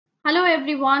Hello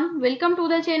everyone, welcome to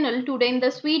the channel. Today in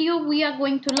this video we are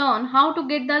going to learn how to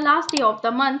get the last day of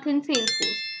the month in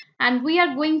Salesforce, and we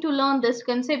are going to learn this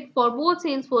concept for both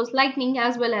Salesforce Lightning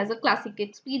as well as a Classic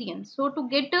experience. So to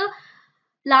get a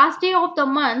last day of the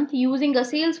month using a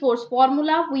Salesforce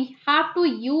formula, we have to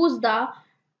use the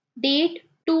date,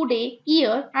 today,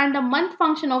 year and the month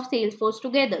function of Salesforce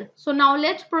together. So now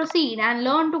let's proceed and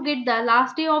learn to get the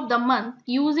last day of the month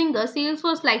using a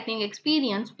Salesforce Lightning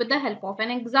experience with the help of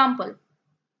an example.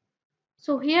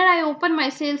 So here I open my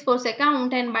Salesforce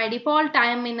account and by default I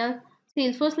am in a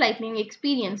Salesforce Lightning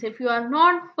experience. If you are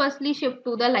not, firstly shift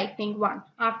to the Lightning one.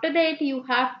 After that you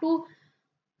have to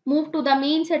move to the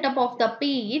main setup of the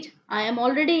page. I am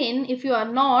already in. If you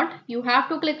are not, you have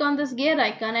to click on this gear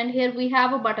icon and here we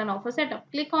have a button of a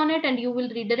setup. Click on it and you will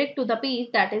redirect to the page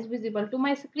that is visible to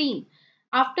my screen.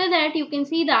 After that you can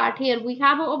see that here we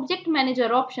have an object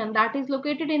manager option that is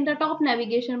located in the top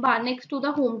navigation bar next to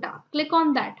the home tab. Click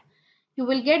on that. You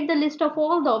will get the list of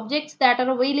all the objects that are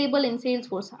available in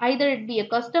Salesforce, either it be a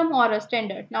custom or a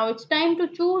standard. Now it's time to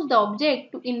choose the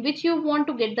object in which you want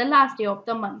to get the last day of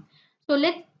the month. So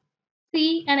let's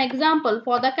see an example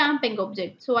for the camping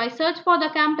object. So I search for the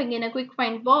camping in a quick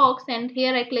find box and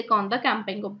here I click on the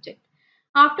camping object.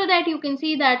 After that you can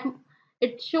see that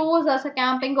it shows us a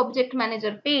camping object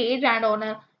manager page, and on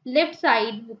a left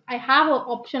side I have an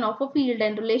option of a field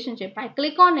and relationship. I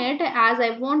click on it as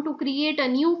I want to create a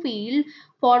new field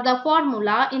for the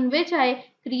formula in which I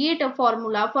create a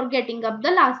formula for getting up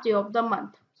the last day of the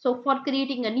month. So for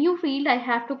creating a new field I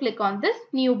have to click on this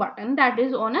new button that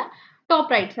is on a top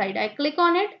right side. I click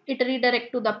on it, it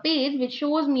redirects to the page which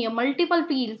shows me a multiple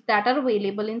fields that are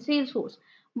available in Salesforce.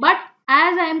 But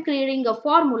as I am creating a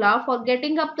formula for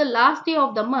getting up the last day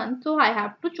of the month, so I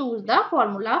have to choose the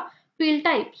formula field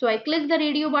type. So I click the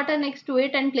radio button next to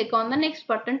it and click on the next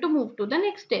button to move to the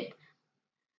next step.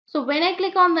 So when I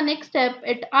click on the next step,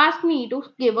 it asks me to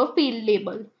give a field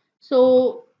label.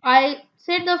 So I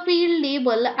set the field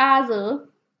label as a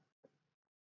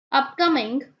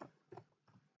upcoming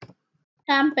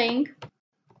camping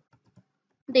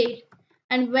date.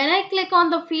 And when I click on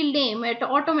the field name, it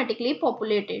automatically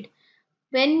populated.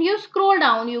 When you scroll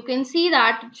down, you can see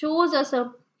that it shows us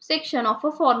a section of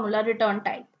a formula return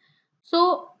type.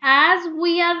 So as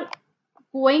we are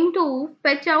going to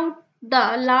fetch out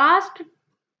the last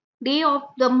day of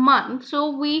the month,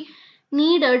 so we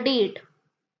need a date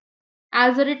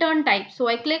as a return type. So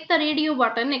I click the radio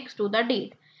button next to the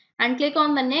date and click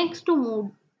on the next to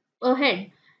move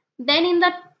ahead. Then in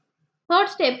the third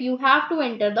step, you have to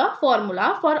enter the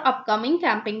formula for upcoming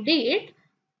camping date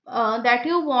that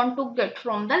you want to get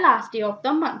from the last day of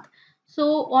the month.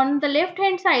 So on the left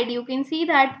hand side you can see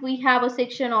that we have a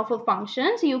section of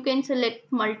functions. You can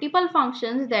select multiple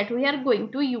functions that we are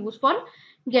going to use for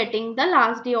getting the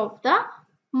last day of the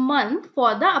month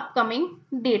for the upcoming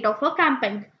date of a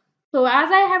camping. So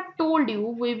as I have told you,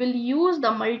 we will use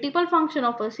the multiple function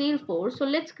of a Salesforce. So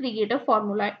let's create a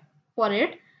formula for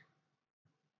it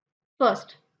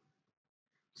first.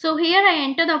 So here I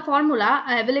enter the formula.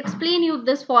 I will explain you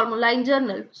this formula in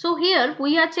general. So here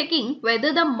we are checking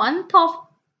whether the month of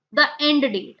the end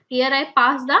date. Here I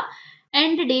pass the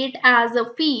end date as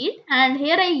a field, and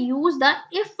here I use the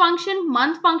if function,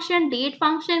 month function, date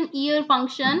function, year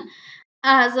function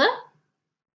as a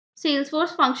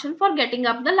Salesforce function for getting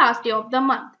up the last day of the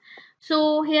month.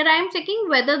 So here I am checking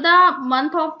whether the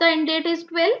month of the end date is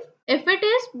 12. If it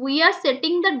is, we are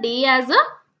setting the day as a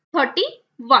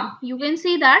 31. You can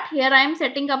see that here I am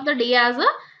setting up the day as a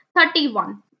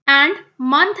 31 and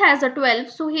month as a 12.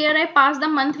 So here I pass the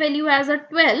month value as a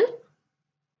 12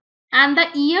 and the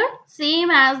year same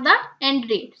as the end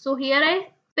date. So here I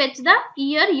fetch the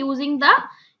year using the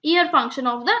year function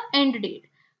of the end date.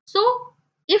 So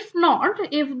if not,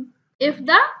 if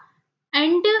the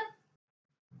end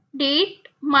date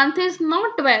month is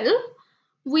not 12,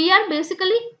 we are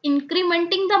basically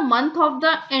incrementing the month of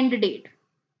the end date.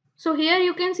 So here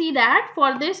you can see that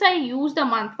for this I use the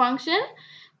month function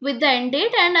with the end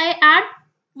date and I add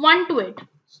 1 to it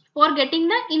for getting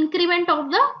the increment of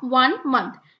the 1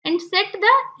 month, and set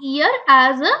the year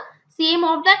as a same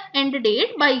of the end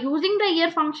date. By using the year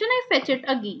function I fetch it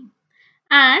again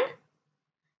and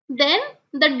then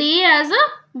the day as a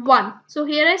 1. So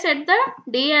here I set the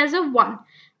day as a 1.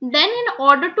 Then in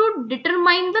order to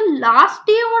determine the last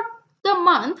day of the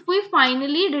month, we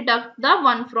finally deduct the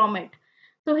 1 from it.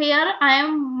 So here I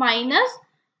am minus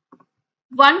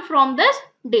 1 from this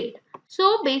date.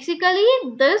 So basically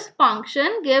this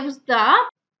function gives the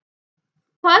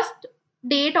first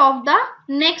date of the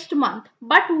next month,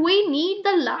 but we need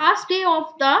the last day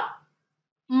of the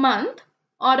month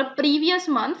or a previous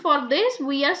month. For this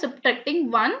we are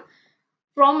subtracting 1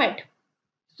 from it.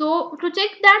 So to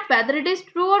check that whether it is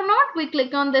true or not, we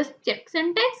click on this check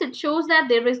syntax. It shows that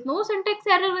there is no syntax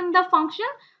error in the function.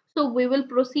 So we will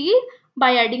proceed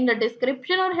by adding the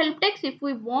description or help text if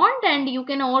we want, and you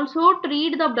can also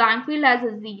treat the blank field as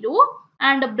a 0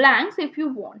 and a blanks if you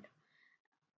want.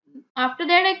 After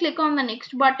that I click on the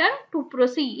next button to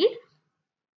proceed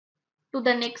to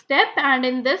the next step, and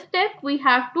in this step we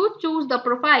have to choose the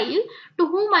profile to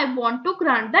whom I want to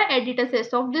grant the edit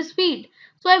access of this field.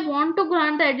 So I want to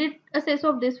grant the edit access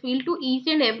of this field to each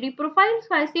and every profile.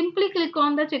 So I simply click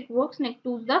on the checkbox next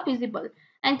to the visible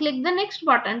and click the next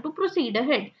button to proceed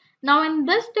ahead. Now in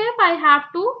this step I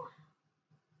have to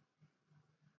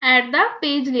add the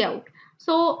page layout.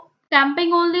 So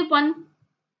camping only one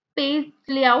page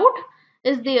layout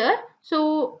is there,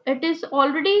 so it is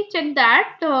already checked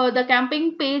that the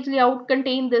camping page layout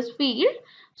contain this field.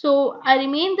 So I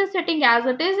remain the setting as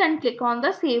it is and click on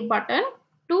the save button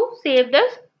to save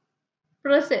this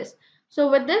process. So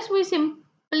with this we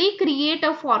simply create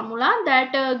a formula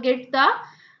that gets the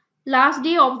last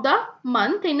day of the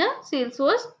month in a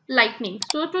Salesforce Lightning.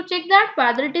 So to check that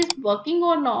whether it is working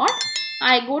or not,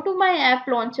 I go to my app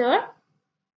launcher,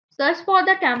 search for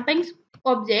the camping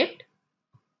object.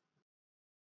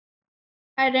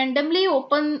 I randomly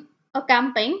open a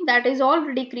camping that is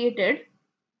already created.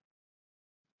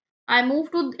 I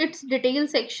move to its detail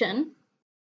section,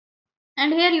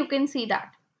 and here you can see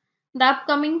that the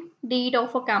upcoming date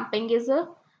of a camping is a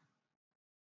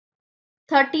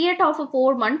 30th of a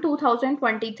 4 month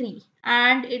 2023,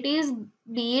 and it is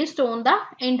based on the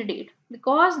end date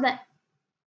because the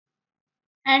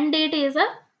end date is a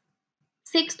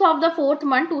 6th of the 4th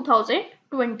month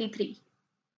 2023.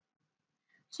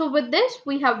 So with this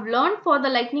we have learned for the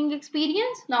lightning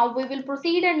experience. Now we will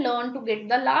proceed and learn to get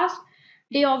the last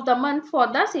day of the month for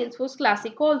the Salesforce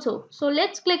Classic also. So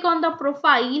let's click on the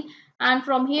profile, and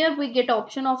from here we get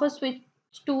option of a switch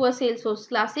to a Salesforce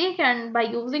Classic, and by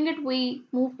using it we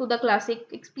move to the Classic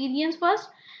experience first.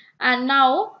 And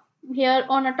now here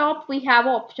on the top we have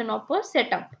option of a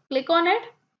setup. Click on it.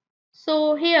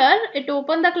 So here it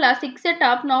opened the classic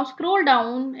setup. Now scroll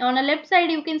down on the left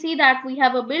side you can see that we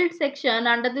have a build section.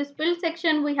 Under this build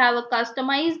section we have a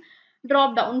customize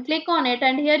drop down. Click on it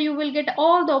and here you will get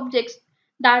all the objects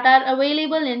that are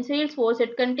available in Salesforce.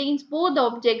 It contains both the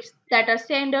objects that are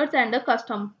standards and the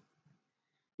custom.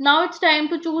 Now it's time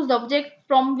to choose the object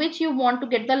from which you want to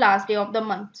get the last day of the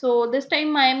month. So this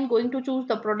time I am going to choose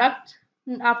the product.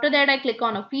 After that I click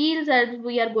on a fields, as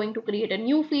we are going to create a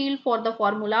new field for the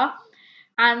formula,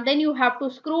 and then you have to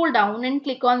scroll down and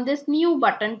click on this new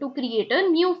button to create a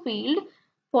new field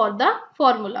for the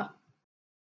formula.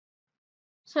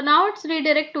 So now it's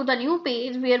redirect to the new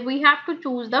page where we have to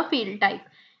choose the field type.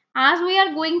 As we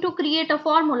are going to create a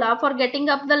formula for getting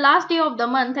up the last day of the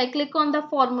month, I click on the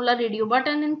formula radio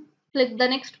button and click the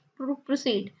next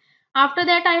proceed. After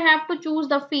that I have to choose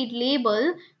the field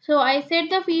label. So I set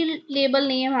the field label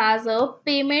name as a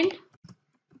payment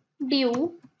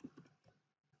due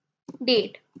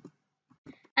date.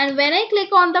 And when I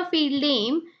click on the field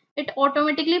name, it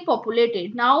automatically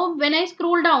populated. Now when I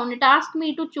scroll down, it asked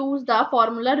me to choose the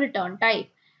formula return type.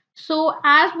 So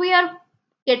as we are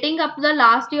getting up the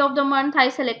last day of the month, I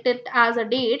select it as a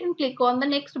date and click on the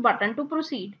next button to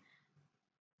proceed.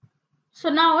 So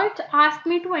now it asked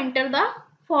me to enter the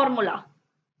formula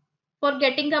for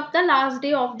getting up the last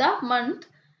day of the month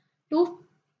to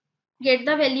get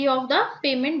the value of the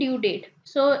payment due date.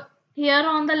 So here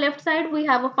on the left side we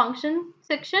have a function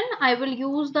section. I will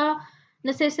use the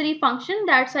necessary function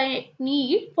that I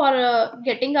need for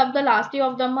getting up the last day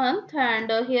of the month, and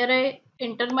here I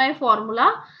enter my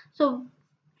formula. So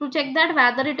to check that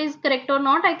whether it is correct or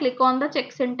not, I click on the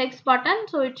check syntax button.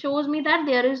 So it shows me that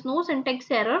there is no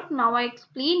syntax error. Now I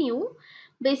explain you.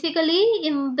 Basically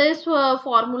in this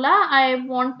formula I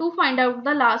want to find out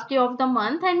the last day of the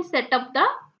month and set up the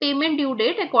payment due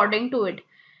date according to it.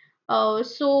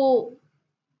 So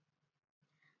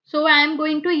I am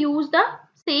going to use the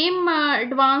same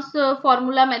advanced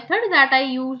formula method that I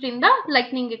used in the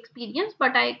lightning experience,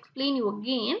 but I explain you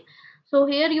again. So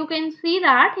here you can see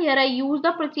that here I use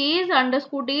the purchase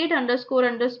underscore date underscore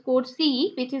underscore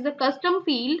C, which is a custom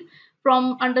field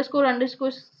from underscore underscore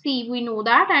C, we know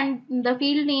that, and the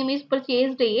field name is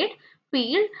purchase date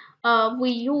field we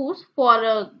use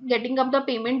for getting up the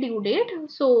payment due date.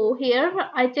 So here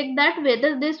I check that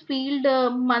whether this field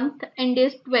month end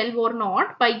is 12 or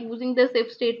not by using this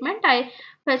if statement. I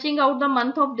fetching out the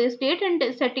month of this date and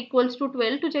set equals to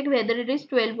 12 to check whether it is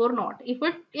 12 or not. If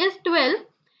it is 12,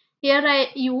 here I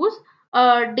use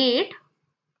date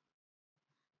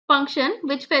function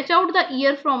which fetch out the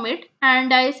year from it, and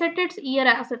I set its year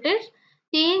as it is,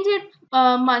 change its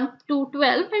month to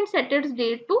 12 and set its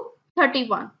date to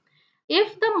 31. If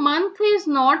the month is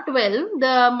not 12,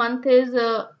 the month is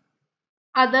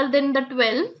other than the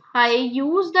 12, I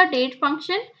use the date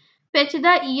function, fetch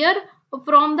the year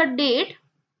from the date,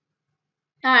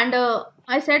 and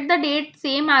I set the date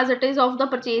same as it is of the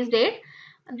purchase date.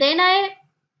 Then I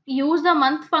use the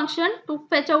month function to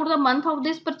fetch out the month of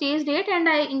this purchase date, and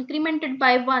I increment it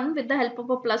by 1 with the help of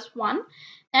a +1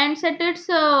 and set its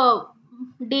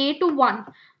day to 1.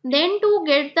 Then to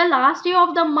get the last day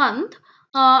of the month,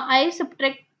 I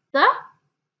subtract the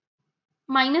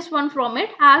 -1 from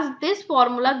it, as this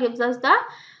formula gives us the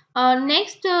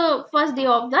next first day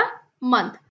of the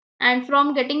month, and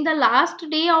from getting the last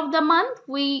day of the month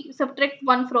we subtract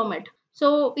 1 from it. So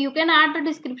you can add the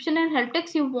description and help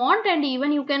text you want, and even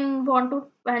you can want to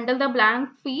handle the blank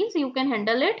fields, you can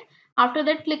handle it. After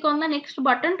that, click on the next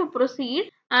button to proceed,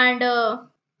 and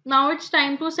now it's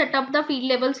time to set up the field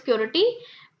level security.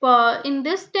 In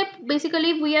this step,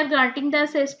 basically we are granting the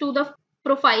access to the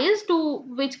profiles to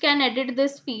which can edit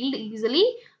this field easily.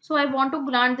 So I want to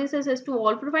grant this access to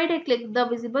all profile. I click the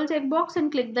visible checkbox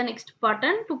and click the next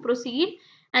button to proceed.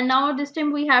 And now this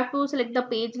time we have to select the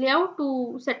page layout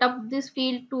to set up this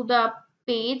field to the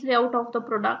page layout of the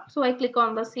product. So I click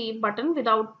on the save button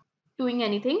without doing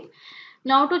anything.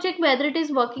 Now to check whether it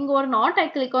is working or not, I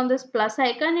click on this plus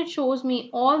icon. It shows me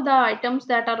all the items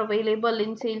that are available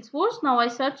in Salesforce. Now I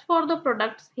search for the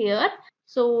products here.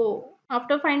 So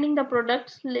after finding the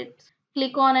products, let's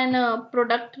click on an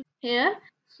product here.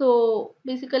 So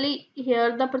basically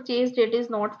here the purchase date is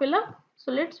not fill up.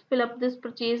 So let's fill up this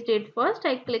purchase date first.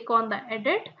 I click on the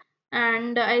edit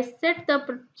and I set the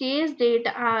purchase date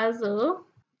as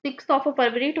 6th of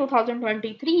February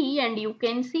 2023, and you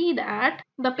can see that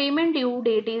the payment due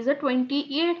date is the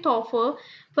 28th of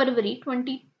February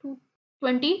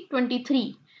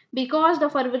 2023. Because the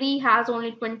February has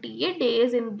only 28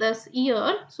 days in this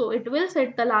year, so it will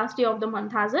set the last day of the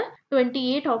month as a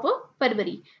 28th of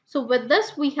February. So with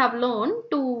this we have learned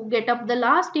to get up the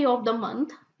last day of the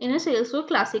month in a Salesforce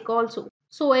Classic also.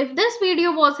 So if this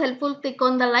video was helpful, click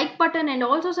on the like button and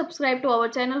also subscribe to our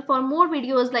channel for more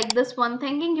videos like this one.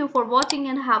 Thanking you for watching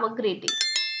and have a great day.